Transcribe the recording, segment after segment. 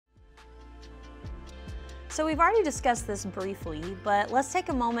So we've already discussed this briefly, but let's take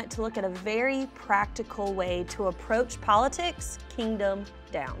a moment to look at a very practical way to approach politics kingdom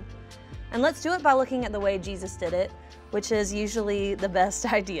down. And let's do it by looking at the way Jesus did it, which is usually the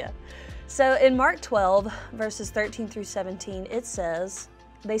best idea. So in Mark 12, verses 13 through 17, it says,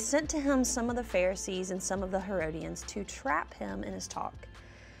 "They sent to him some of the Pharisees and some of the Herodians to trap him in his talk.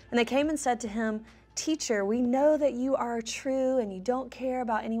 And they came and said to him, 'Teacher, we know that you are true and you don't care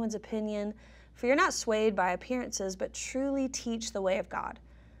about anyone's opinion, for you're not swayed by appearances, but truly teach the way of God.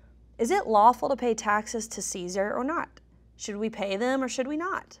 Is it lawful to pay taxes to Caesar or not? Should we pay them or should we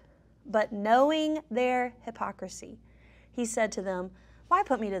not?' But knowing their hypocrisy, he said to them, 'Why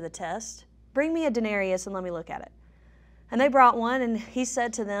put me to the test? Bring me a denarius and let me look at it.' And they brought one, and he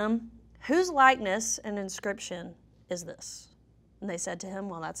said to them, 'Whose likeness and inscription is this?' And they said to him,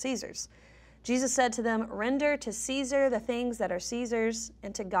 'Well, that's Caesar's.' Jesus said to them, 'Render to Caesar the things that are Caesar's,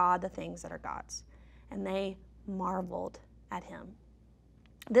 and to God the things that are God's.' And they marveled at him."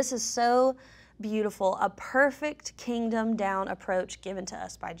 This is so beautiful, a perfect kingdom down approach given to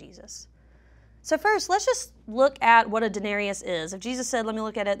us by Jesus. So first, let's just look at what a denarius is. If Jesus said, "Let me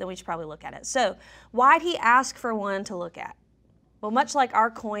look at it," then we should probably look at it. So why'd he ask for one to look at? Well, much like our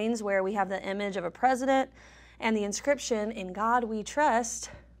coins where we have the image of a president and the inscription, "In God we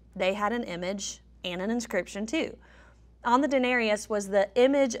trust," they had an image and an inscription too. On the denarius was the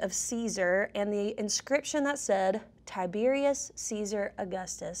image of Caesar and the inscription that said, "Tiberius Caesar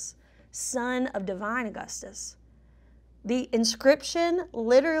Augustus, son of divine Augustus." The inscription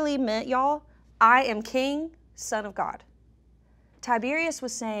literally meant, y'all, "I am king, son of God." Tiberius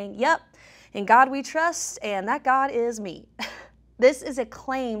was saying, "Yep, in God we trust, and that God is me." This is a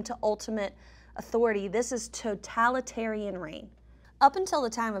claim to ultimate authority. This is totalitarian reign. Up until the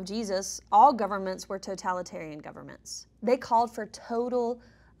time of Jesus, all governments were totalitarian governments. They called for total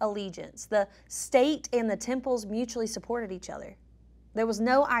allegiance. The state and the temples mutually supported each other. There was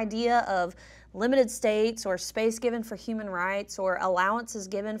no idea of limited states or space given for human rights or allowances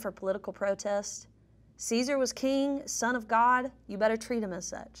given for political protest. Caesar was king, son of God. You better treat him as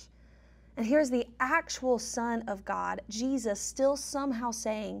such. And here's the actual Son of God, Jesus, still somehow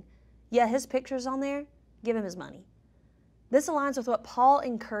saying, yeah, his picture's on there, give him his money. This aligns with what Paul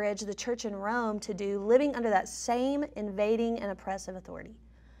encouraged the church in Rome to do, living under that same invading and oppressive authority.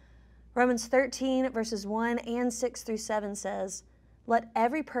 Romans 13, verses 1 and 6 through 7 says, "Let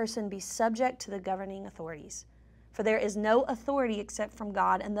every person be subject to the governing authorities. For there is no authority except from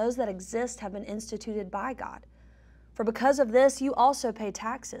God, and those that exist have been instituted by God. For because of this you also pay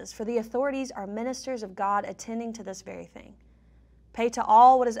taxes, for the authorities are ministers of God attending to this very thing. Pay to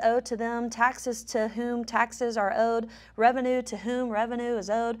all what is owed to them, taxes to whom taxes are owed, revenue to whom revenue is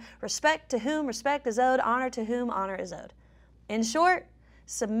owed, respect to whom respect is owed, honor to whom honor is owed. In short,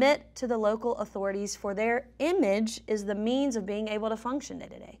 submit to the local authorities, for their image is the means of being able to function day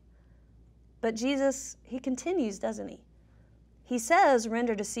to day." But Jesus, he continues, doesn't he? He says,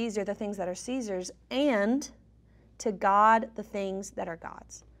 "Render to Caesar the things that are Caesar's, and to God the things that are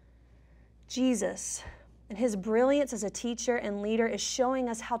God's." Jesus, and his brilliance as a teacher and leader, is showing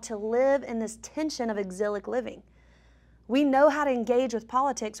us how to live in this tension of exilic living. We know how to engage with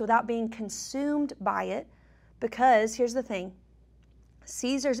politics without being consumed by it, because here's the thing: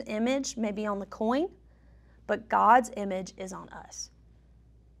 Caesar's image may be on the coin, but God's image is on us.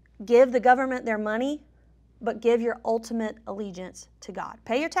 Give the government their money, but give your ultimate allegiance to God.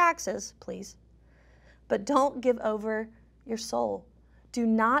 Pay your taxes, please, but don't give over your soul. Do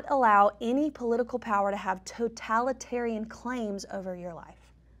not allow any political power to have totalitarian claims over your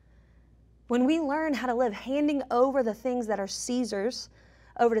life. When we learn how to live handing over the things that are Caesar's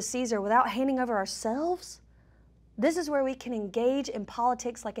over to Caesar without handing over ourselves, this is where we can engage in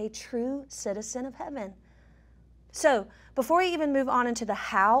politics like a true citizen of heaven. So, before we even move on into the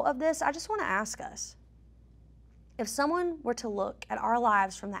how of this, I just want to ask us, if someone were to look at our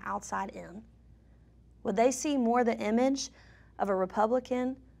lives from the outside in, would they see more the image of a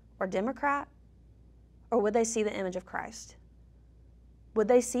Republican or Democrat, or would they see the image of Christ? Would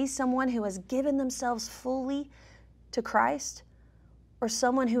they see someone who has given themselves fully to Christ, or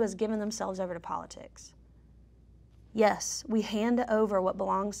someone who has given themselves over to politics? Yes, we hand over what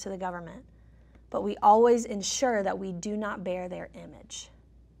belongs to the government, but we always ensure that we do not bear their image.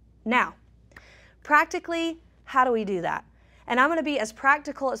 Now, practically, how do we do that? And I'm going to be as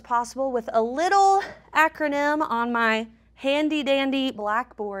practical as possible with a little acronym on my handy-dandy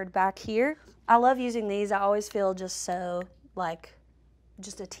blackboard back here. I love using these. I always feel just so like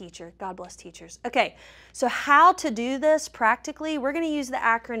just a teacher. God bless teachers. Okay, so how to do this practically, we're going to use the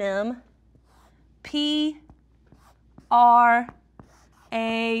acronym PRAY.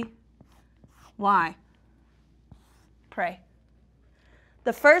 Pray.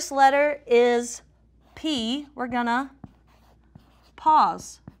 The first letter is P. We're gonna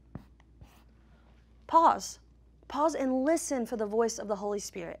pause. Pause. Pause and listen for the voice of the Holy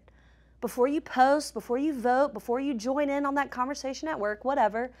Spirit. Before you post, before you vote, before you join in on that conversation at work,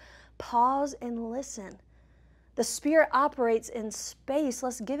 whatever, pause and listen. The Spirit operates in space.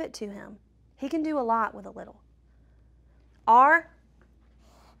 Let's give it to Him. He can do a lot with a little. R,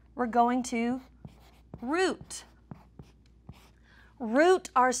 we're going to root. Root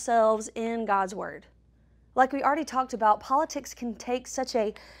ourselves in God's Word. Like we already talked about, politics can take such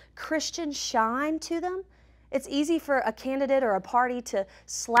a Christian shine to them. It's easy for a candidate or a party to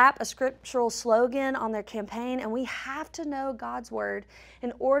slap a scriptural slogan on their campaign, and we have to know God's Word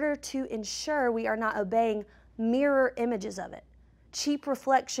in order to ensure we are not obeying mirror images of it, cheap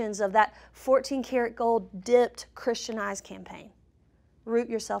reflections of that 14-karat gold dipped Christianized campaign. Root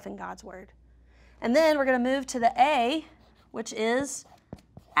yourself in God's Word. And then we're going to move to the A, which is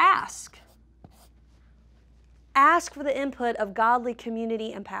ask. Ask for the input of godly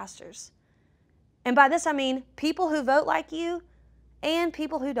community and pastors. And by this I mean people who vote like you and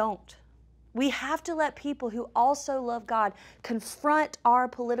people who don't. We have to let people who also love God confront our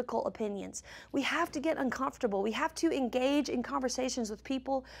political opinions. We have to get uncomfortable. We have to engage in conversations with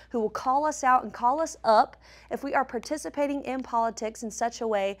people who will call us out and call us up if we are participating in politics in such a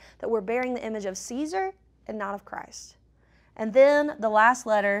way that we're bearing the image of Caesar and not of Christ. And then the last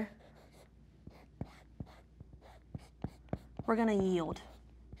letter, we're going to yield.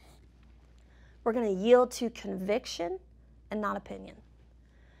 We're going to yield to conviction and not opinion.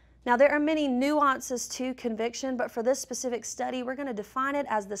 Now, there are many nuances to conviction, but for this specific study, we're going to define it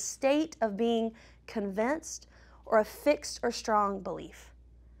as the state of being convinced or a fixed or strong belief.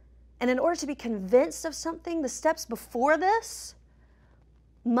 And in order to be convinced of something, the steps before this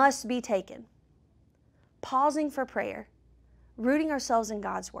must be taken. Pausing for prayer, rooting ourselves in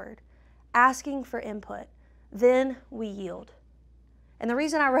God's Word, asking for input, then we yield. And the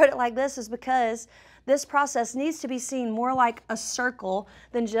reason I wrote it like this is because this process needs to be seen more like a circle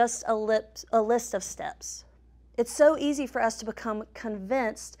than just a list of steps. It's so easy for us to become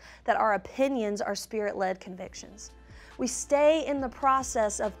convinced that our opinions are Spirit-led convictions. We stay in the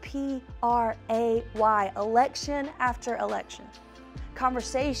process of P-R-A-Y, election after election,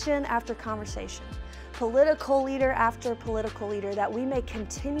 conversation after conversation, political leader after political leader, that we may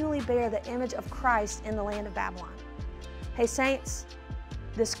continually bear the image of Christ in the land of Babylon. Hey, saints,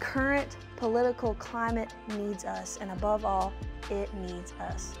 this current political climate needs us, and above all, it needs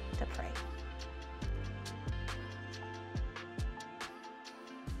us to pray.